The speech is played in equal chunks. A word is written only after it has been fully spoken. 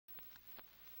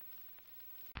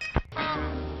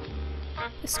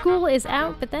School is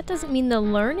out, but that doesn't mean the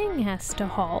learning has to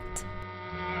halt.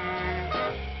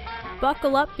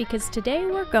 Buckle up because today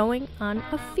we're going on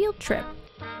a field trip.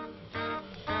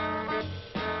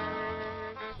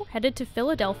 We're headed to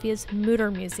Philadelphia's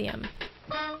Mütter Museum.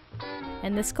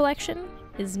 And this collection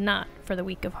is not for the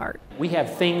weak of heart. We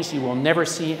have things you will never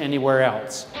see anywhere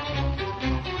else.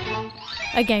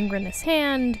 A gangrenous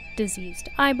hand, diseased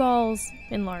eyeballs,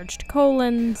 enlarged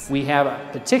colons. We have a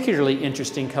particularly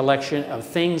interesting collection of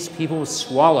things people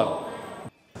swallow.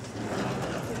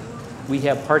 We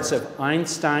have parts of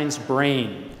Einstein's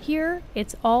brain. Here,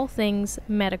 it's all things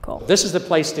medical. This is the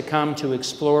place to come to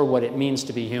explore what it means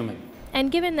to be human.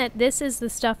 And given that this is the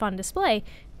stuff on display,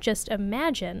 just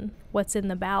imagine what's in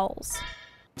the bowels.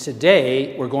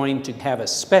 Today, we're going to have a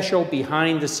special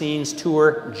behind-the-scenes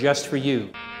tour just for you.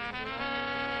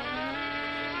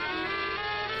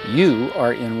 You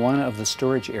are in one of the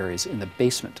storage areas in the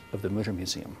basement of the Mütter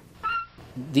Museum.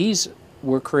 These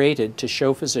were created to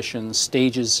show physicians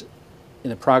stages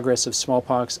in the progress of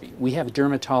smallpox. We have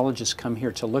dermatologists come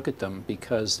here to look at them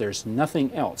because there's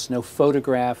nothing else, no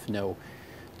photograph, no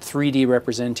 3D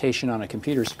representation on a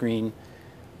computer screen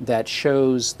that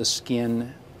shows the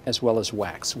skin as well as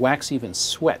wax. Wax even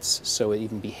sweats, so it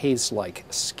even behaves like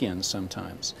skin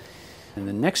sometimes. In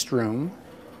the next room,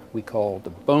 we call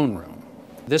the bone room.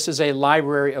 This is a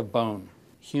library of bone,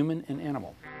 human and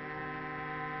animal.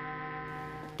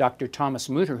 Dr. Thomas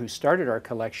Mütter, who started our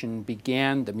collection,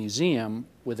 began the museum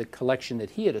with a collection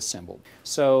that he had assembled.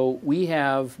 So we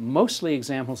have mostly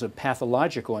examples of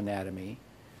pathological anatomy,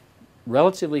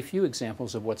 relatively few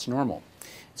examples of what's normal.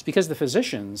 It's because the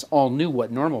physicians all knew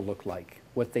what normal looked like.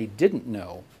 What they didn't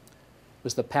know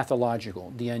was the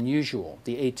pathological, the unusual,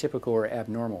 the atypical or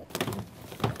abnormal.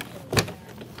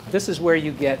 This is where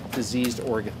you get diseased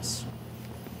organs.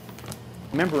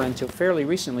 Remember, until fairly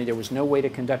recently, there was no way to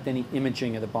conduct any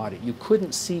imaging of the body. You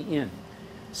couldn't see in.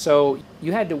 So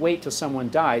you had to wait till someone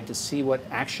died to see what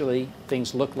actually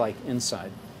things looked like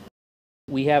inside.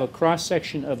 We have a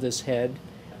cross-section of this head.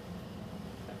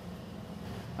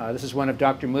 This is one of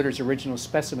Dr. Mütter's original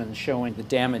specimens showing the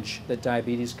damage that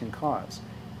diabetes can cause.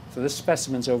 So this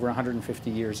specimen's over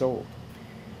 150 years old.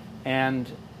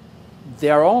 And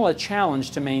they're all a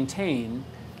challenge to maintain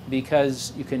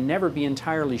because you can never be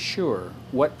entirely sure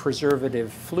what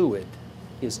preservative fluid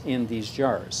is in these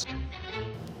jars.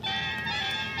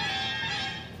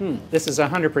 This is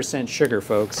 100% sugar,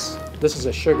 folks. This is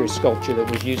a sugar sculpture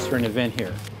that was used for an event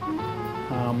here.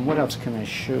 What else can I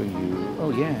show you?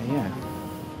 Oh, yeah.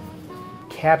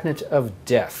 Cabinet of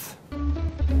Death.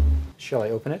 Shall I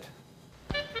open it?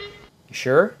 You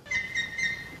sure?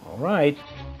 All right.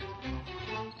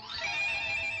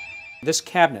 This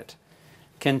cabinet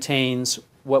contains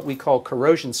what we call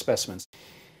corrosion specimens.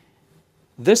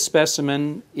 This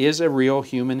specimen is a real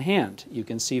human hand. You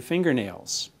can see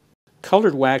fingernails.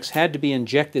 Colored wax had to be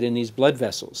injected in these blood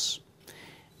vessels,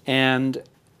 and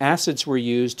acids were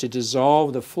used to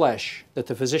dissolve the flesh that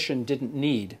the physician didn't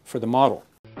need for the model.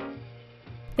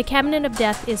 The Cabinet of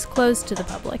Death is closed to the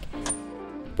public,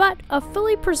 but a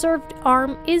fully preserved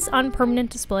arm is on permanent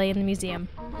display in the museum.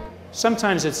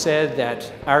 Sometimes it's said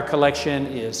that our collection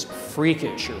is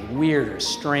freakish or weird or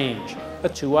strange,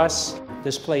 but to us,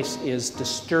 this place is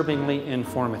disturbingly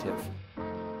informative.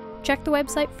 Check the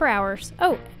website for hours.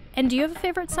 Oh, and do you have a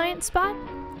favorite science spot?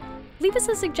 Leave us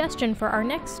a suggestion for our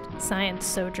next science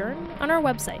sojourn on our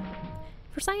website.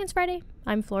 For Science Friday,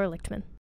 I'm Flora Lichtman.